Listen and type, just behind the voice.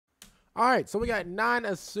All right, so we got 9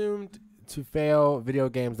 assumed to fail video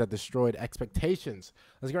games that destroyed expectations.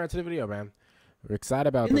 Let's get right to the video, man. We're excited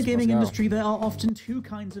about In the this one. Let's gaming go. industry, there are often two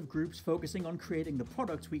kinds of groups focusing on creating the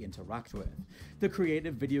products we interact with. The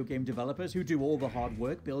creative video game developers who do all the hard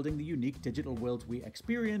work building the unique digital worlds we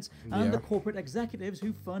experience, and the corporate executives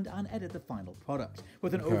who fund and edit the final product,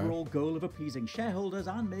 with an overall goal of appeasing shareholders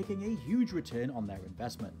and making a huge return on their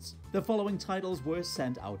investments. The following titles were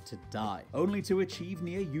sent out to die, only to achieve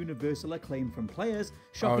near universal acclaim from players,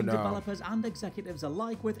 shocking developers and executives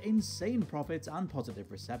alike with insane profits and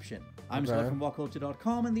positive reception. I'm Scott from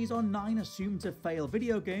WhatCulture.com, and these are 9 assumed to fail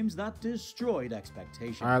video games that destroyed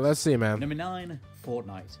expectations. All right, let's see, man. Number 9,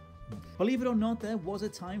 Fortnite. Believe it or not, there was a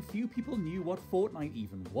time few people knew what Fortnite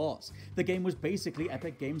even was. The game was basically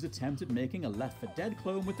Epic Games' attempt at making a Left 4 Dead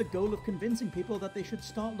clone with the goal of convincing people that they should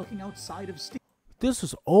start looking outside of Steam. This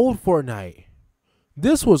was old Fortnite.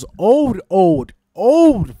 This was old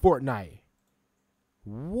Fortnite.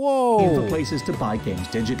 Whoa. For places to buy games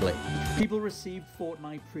digitally. People received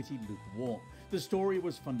Fortnite pretty lukewarm. The story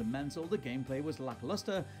was fundamental, the gameplay was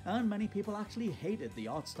lackluster, and many people actually hated the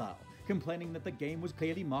art style, complaining that the game was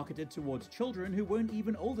clearly marketed towards children who weren't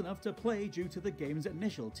even old enough to play due to the game's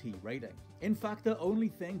initial T rating. In fact, the only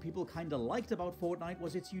thing people kinda liked about Fortnite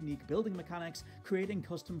was its unique building mechanics, creating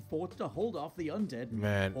custom forts to hold off the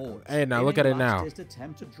undead hordes. Hey, now look at it now. In a last-ditch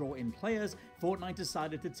attempt to draw in players, Fortnite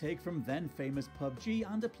decided to take from then famous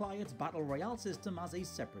PUBG and apply its battle royale system as a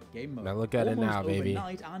separate game mode. Now look at it now, baby.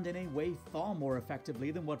 Overnight, and in a way far more effectively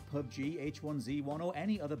than what PUBG, H1Z1, or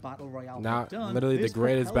any other battle royale Now, have done. literally the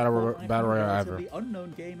greatest battle royale ever. The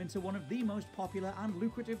unknown game into one of the most popular and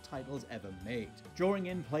lucrative titles ever made. Drawing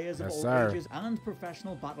in players of all ages and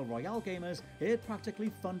professional battle royale gamers, it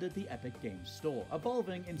practically funded the Epic Games Store,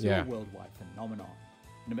 evolving into a worldwide phenomenon.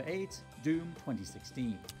 Number 8, Doom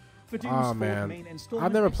 2016. For Doom's main installment,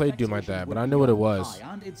 I've never played Doom like that, but I knew what it was.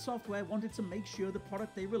 And id Software wanted to make sure the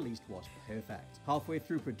product they released was perfect. Halfway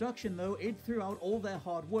through production, though, id threw out all their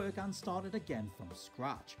hard work and started again from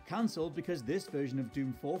scratch. Cancelled because this version of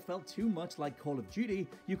Doom 4 felt too much like Call of Duty,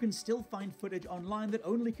 you can still find footage online that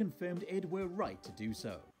only confirmed id were right to do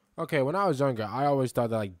so. Okay, when I was younger, I always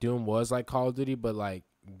thought that like Doom was like Call of Duty, but like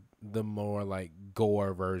the more like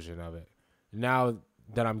gore version of it. Now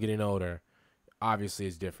that I'm getting older, obviously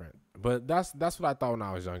it's different. But that's what I thought when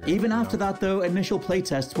I was younger. Even after that, though, initial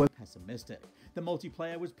playtests were pessimistic. The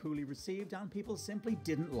multiplayer was poorly received and people simply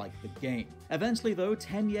didn't like the game. Eventually, though,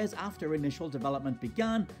 10 years after initial development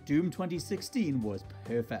began, Doom 2016 was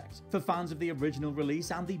perfect. For fans of the original release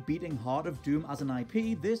and the beating heart of Doom as an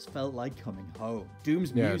IP, this felt like coming home.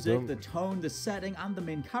 Doom's music, the tone, the setting, and the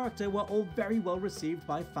main character were all very well received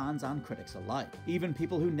by fans and critics alike. Even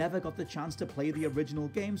people who never got the chance to play the original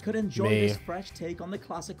games could enjoy this fresh take on the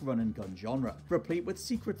classic run-and-gun genre, replete with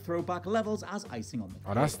secret throwback levels as icing on the cake.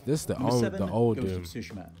 Oh, this the old Ghost Doom. of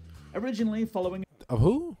Tsushima. Originally following of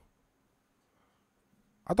who?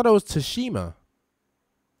 I thought it was Tsushima.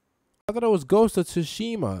 I thought it was Ghost of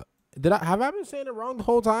Tsushima. Have I been saying it wrong the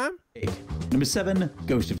whole time? Number 7,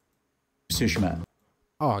 Ghost of Tsushima.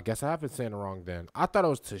 Oh, I guess I have been saying it wrong then. I thought it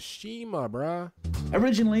was Tsushima, bruh.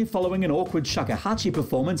 Originally following an awkward shakuhachi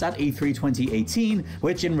performance at E3 2018,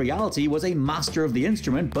 which in reality was a master of the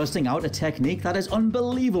instrument busting out a technique that is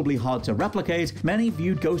unbelievably hard to replicate, many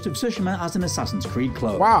viewed Ghost of Tsushima as an Assassin's Creed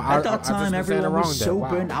clone. Wow, at that time, everyone was so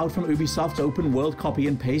burnt out from Ubisoft's open world copy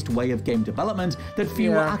and paste way of game development that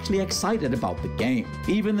few were actually excited about the game.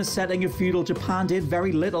 Even the setting of feudal Japan did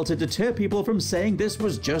very little to deter people from saying this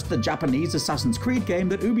was just the Japanese Assassin's Creed game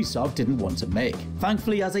that Ubisoft didn't want to make.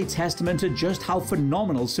 Thankfully, as a testament to just how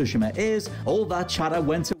phenomenal Tsushima is, all that chatter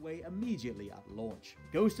went away immediately at launch.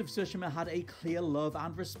 Ghost of Tsushima had a clear love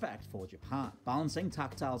and respect for Japan, balancing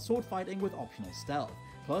tactile sword fighting with optional stealth,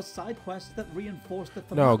 plus side quests that reinforced the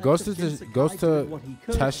No, Ghost to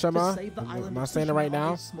Tsushima. Am I saying it right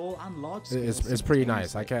now? It's pretty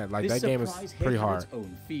nice. I can't like that game is pretty hard. Its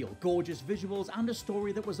own feel, gorgeous visuals, and a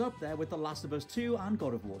story that was up there with The Last of Us 2 and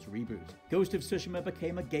God of War's reboot. Ghost of Tsushima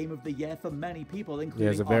became a game of the year for many people,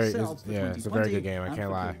 including ourselves. It's a very good game. I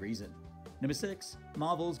can't lie. Number 6,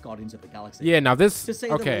 Marvel's Guardians of the Galaxy. Yeah, now this,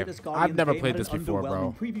 okay, I've never played this before,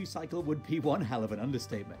 bro. Preview cycle would be one hell of an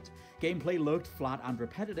understatement. Gameplay looked flat and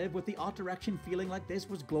repetitive, with the art direction feeling like this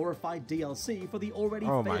was glorified DLC for the already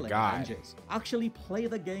failing Avengers. Actually play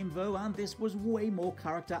the game though, and this was way more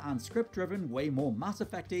character and script driven, way more Mass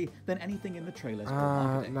Effect-y than anything in the trailers or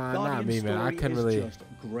marketing. Not me, man. I couldn't really. Just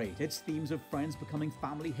great. Its themes of friends becoming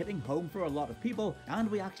family hitting home for a lot of people, and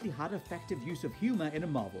we actually had effective use of humor in a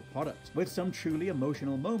Marvel product, with some truly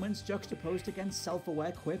emotional moments juxtaposed against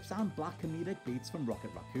self-aware quips and black comedic beats from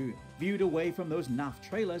Rocket Raccoon. Viewed away from those naff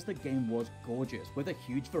trailers, the game was gorgeous, with a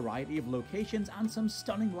huge variety of locations and some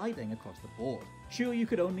stunning lighting across the board. Sure, you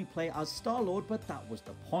could only play as Star-Lord, but that was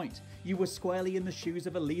the point. You were squarely in the shoes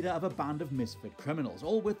of a leader of a band of misfit criminals,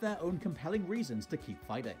 all with their own compelling reasons to keep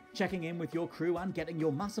fighting. Checking in with your crew and getting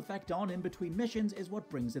your Mass Effect on in between missions is what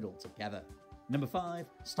brings it all together. Number 5,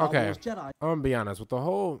 Star Wars Jedi. I'm gonna be honest with the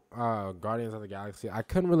whole Guardians of the Galaxy. I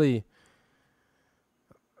couldn't really.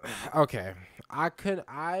 Okay, I couldn't.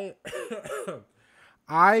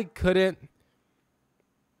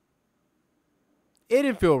 It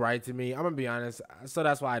didn't feel right to me. I'm gonna be honest, so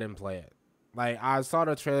that's why I didn't play it. Like, I saw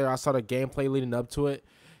the trailer, I saw the gameplay leading up to it,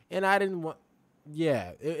 and I didn't want.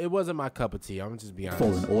 Yeah, it wasn't my cup of tea. I'm just be honest.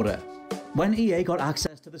 Fallen Order. When EA got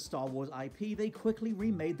access to the Star Wars IP, they quickly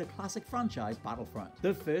remade the classic franchise Battlefront.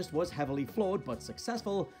 The first was heavily flawed but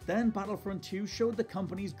successful, then Battlefront 2 showed the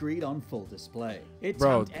company's greed on full display. It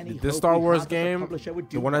tanked any this hope Star we Wars had that game, the publisher would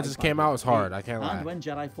do the one that right just by came the out, was IP. hard. I can't lie. And when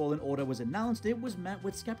Jedi Fallen Order was announced, it was met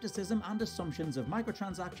with skepticism and assumptions of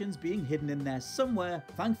microtransactions being hidden in there somewhere.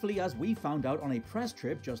 Thankfully, as we found out on a press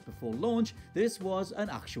trip just before launch, this was an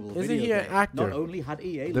actual Isn't video he an game. actor? Not only had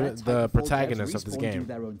EA The let Titanfall protagonist devs of this Respawn game. do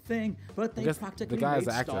their own thing, but they practically the guy's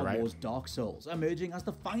made the actor, Star right? Wars Dark Souls, emerging as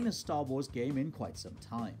the finest Star Wars game in quite some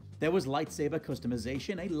time. There was lightsaber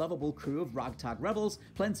customization, a lovable crew of ragtag rebels,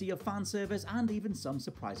 plenty of fan service, and even some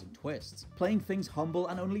surprising twists. Playing things humble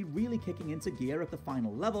and only really kicking into gear at the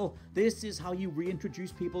final level, this is how you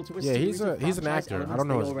reintroduce people to a series of he's an franchise actor. I elements don't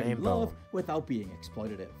know they his already name, love though. without being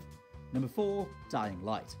exploitative. Number 4, Dying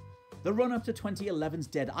Light. The run-up to 2011's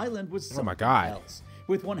Dead Island was something my God. else.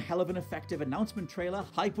 With one hell of an effective announcement trailer,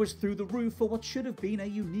 hype was through the roof for what should have been a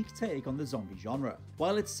unique take on the zombie genre.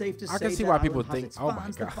 While it's safe to say can see Dead why Island people has think, its oh my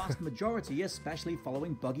fans, the God. vast majority, especially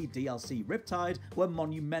following buggy DLC Riptide, were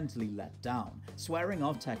monumentally let down, swearing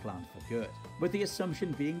off Techland for good. With the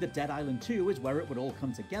assumption being that Dead Island 2 is where it would all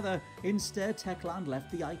come together, instead Techland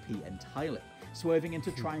left the IP entirely, swerving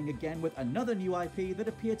into trying again with another new IP that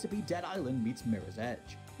appeared to be Dead Island meets Mirror's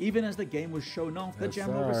Edge. Even as the game was shown off, the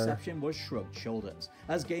general reception was shrugged shoulders,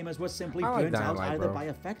 as gamers were simply burnt out either by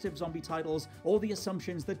effective zombie titles or the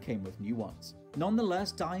assumptions that came with new ones.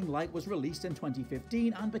 Nonetheless, Dying Light was released in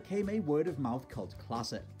 2015 and became a word-of-mouth cult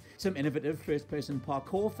classic. Some innovative first-person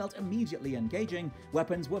parkour felt immediately engaging,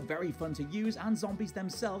 weapons were very fun to use, and zombies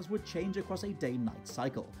themselves would change across a day-night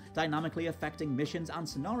cycle, dynamically affecting missions and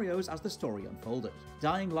scenarios as the story unfolded.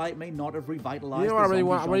 Dying Light may not have revitalized I really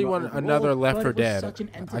want another Left 4 Dead. Such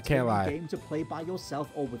an I can't lie. game to play by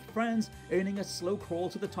yourself or with friends, earning a slow crawl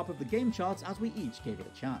to the top of the game charts as we each gave it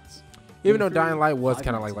a chance. Even though Dying Light was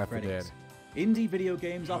kind of like Left 4 Dead. Indie video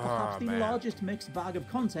games are perhaps the largest mixed bag of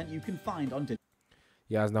content you can find on digital.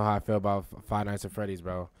 You guys know how I feel about Five Nights at Freddy's,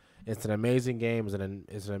 bro. It's an amazing game.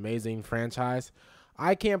 It's an amazing franchise.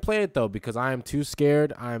 I can't play it, though, because I am too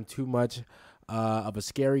scared. I am too much of a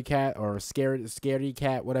scary cat or a scaredy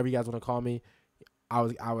cat, whatever you guys want to call me. I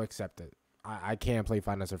will accept it. I can't play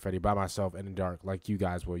Five Nights at Freddy by myself in the dark like you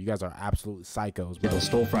guys will. You guys are absolute psychos, bro.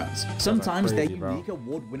 Storefronts. Sometimes crazy, they're unique,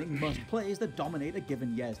 award-winning must-plays that dominate a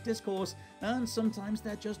given year's discourse, and sometimes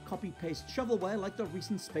they're just copy-paste shovelware like the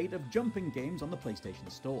recent spate of jumping games on the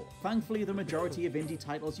PlayStation Store. Thankfully, the majority of indie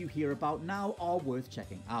titles you hear about now are worth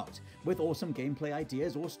checking out, with awesome gameplay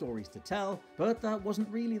ideas or stories to tell, but that wasn't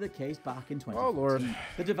really the case back in 2015. Oh, Lord.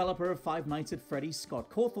 The developer of Five Nights at Freddy's, Scott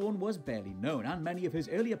Cawthon, was barely known, and many of his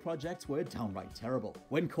earlier projects were downright terrible.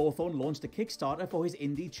 When Cawthon launched a Kickstarter for his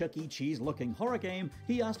indie Chuck E. Cheese-looking horror game,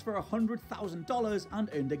 he asked for $100,000 and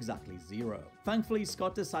earned exactly $0. Thankfully,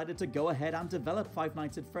 Scott decided to go ahead and develop Five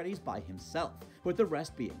Nights at Freddy's by himself, with the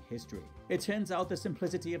rest being history. It turns out the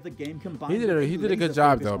simplicity of the game combined He did a good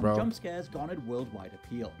job, though, bro. Jump scares garnered worldwide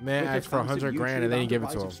appeal. Man asked for $100,000 and then he gave it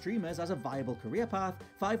to him. Streamers as a viable career path,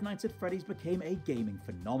 Five Nights at Freddy's became a gaming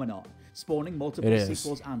phenomenon, spawning multiple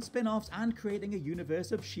sequels and spin-offs and creating a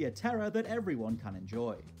universe of sheer terror that everyone can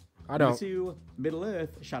enjoy. I don't. To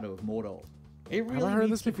Middle-earth: Shadow of Mordor. It really Have I heard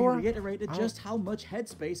needs this to before? be reiterated just how much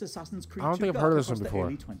headspace Assassin's Creed 2 I don't think I've got heard of this across one the before.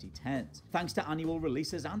 early 2010s. Thanks to annual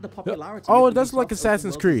releases and the popularity Oh, of it does look Ubisoft's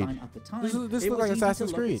Assassin's open world Creed. design at the time, This it looks was like easy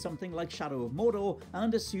Assassin's to look Creed. at something like Shadow of Mordor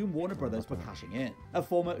and assume Warner Brothers were cashing in. A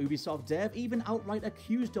former Ubisoft dev even outright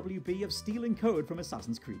accused WB of stealing code from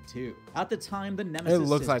Assassin's Creed 2. At the time, the Nemesis It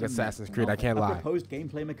looks like system Assassin's meant Creed, I nothing, can't a lie. proposed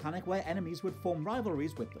gameplay mechanic where enemies would form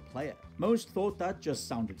rivalries with the player. Most thought that just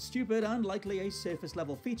sounded stupid and likely a surface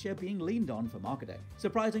level feature being leaned on for marketing.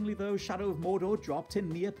 Surprisingly though, Shadow of Mordor dropped to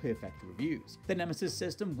near perfect reviews. The Nemesis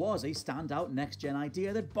system was a standout next-gen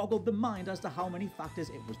idea that boggled the mind as to how many factors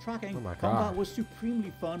it was tracking. Combat was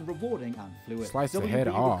supremely fun, rewarding, and fluid. Slice the head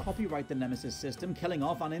off. would copyright the Nemesis system, killing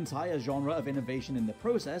off an entire genre of innovation in the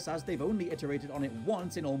process, as they've only iterated on it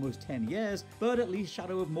once in almost 10 years, but at least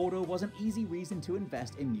Shadow of Mordor was an easy reason to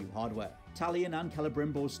invest in new hardware. Talion and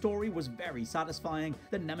Celebrimbor's story was very satisfying,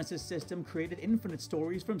 the Nemesis system created infinite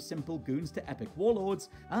stories from simple goons to epic warlords,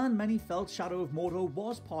 and many felt Shadow of Mordor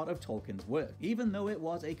was part of Tolkien's work, even though it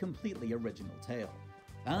was a completely original tale.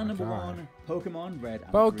 And number 1, Pokemon Red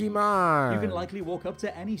and Green. You can likely walk up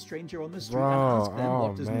to any stranger on the street and ask them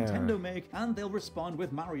what does Nintendo make, and they'll respond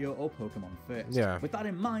with Mario or Pokemon first. With that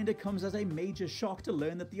in mind, it comes as a major shock to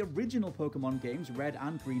learn that the original Pokemon games, Red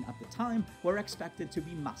and Green at the time, were expected to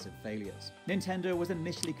be massive failures. Nintendo was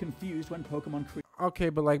initially confused when Pokemon Okay,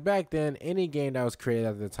 but like back then, any game that was created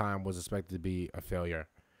at the time was expected to be a failure,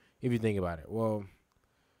 if you think about it. Well,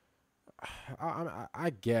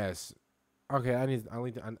 I guess. Okay,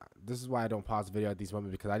 this is why I don't pause the video at these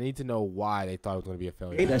moments, because I need to know why they thought it was going to be a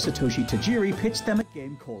failure. Satoshi Tajiri pitched them a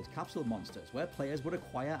game called Capsule Monsters, where players would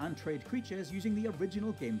acquire and trade creatures using the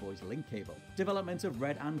original Game Boy's link cable. Development of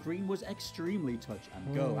Red and Green was extremely touch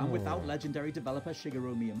and go, and without legendary developer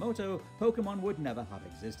Shigeru Miyamoto, Pokemon would never have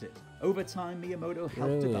existed. Over time, Miyamoto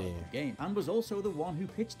helped develop the game, and was also the one who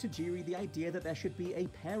pitched Tajiri the idea that there should be a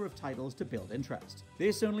pair of titles to build interest.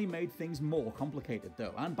 This only made things more complicated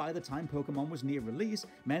though, and by the time Pokemon was near release,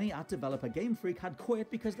 many at developer Game Freak had quit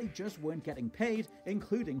because they just weren't getting paid,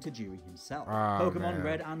 including Tajiri himself. Pokemon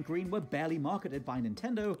Red and Green were barely marketed by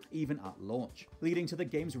Nintendo, even at launch, leading to the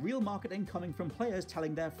game's real marketing coming from players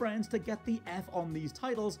telling their friends to get the F on these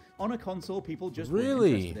titles on a console people just weren't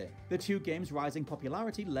interested in. The two games' rising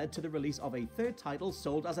popularity led to the release of a third title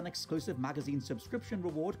sold as an exclusive magazine subscription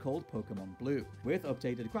reward called Pokemon Blue, with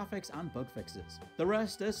updated graphics and bug fixes. The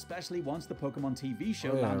rest, especially once the Pokemon TV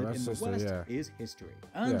show landed in the West, is history.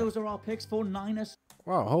 And those are our picks for 9.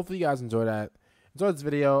 Well, hopefully you guys enjoyed this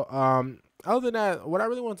video. Other than that, what I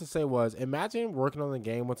really wanted to say was, imagine working on the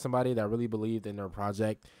game with somebody that really believed in their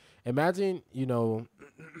project. Imagine, you know,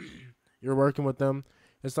 you're working with them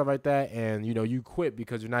and stuff like that, and you know, you quit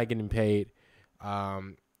because you're not getting paid. I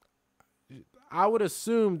would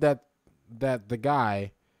assume that the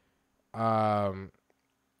guy, or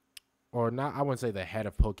not, I wouldn't say the head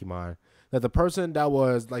of Pokemon, that the person that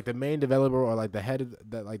was like the main developer or like the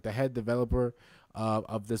head developer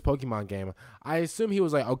of this Pokemon game, I assume he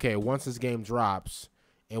was like, okay, once this game drops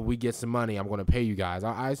and we get some money, I'm going to pay you guys.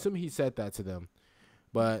 I assume he said that to them,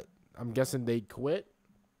 but I'm guessing they quit.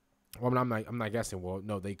 Well, I'm not guessing. Well,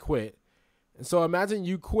 no, they quit. And so imagine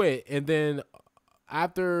you quit, and then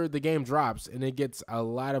after the game drops and it gets a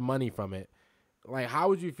lot of money from it, like, how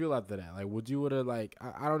would you feel after that? Like, would you have, like,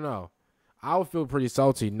 I don't know. I would feel pretty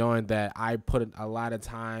salty knowing that I put a lot of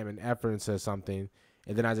time and effort into something,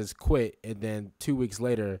 and then I just quit, and then 2 weeks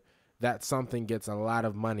later, that something gets a lot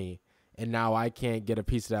of money, and now I can't get a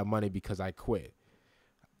piece of that money because I quit.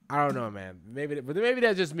 I don't know, man. Maybe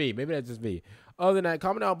that's just me. Other than that,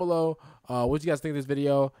 comment down below what you guys think of this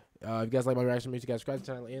video. If you guys like my reaction, make sure you guys subscribe to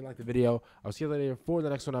the channel and like the video. I'll see you later for the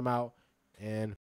next one I'm out, and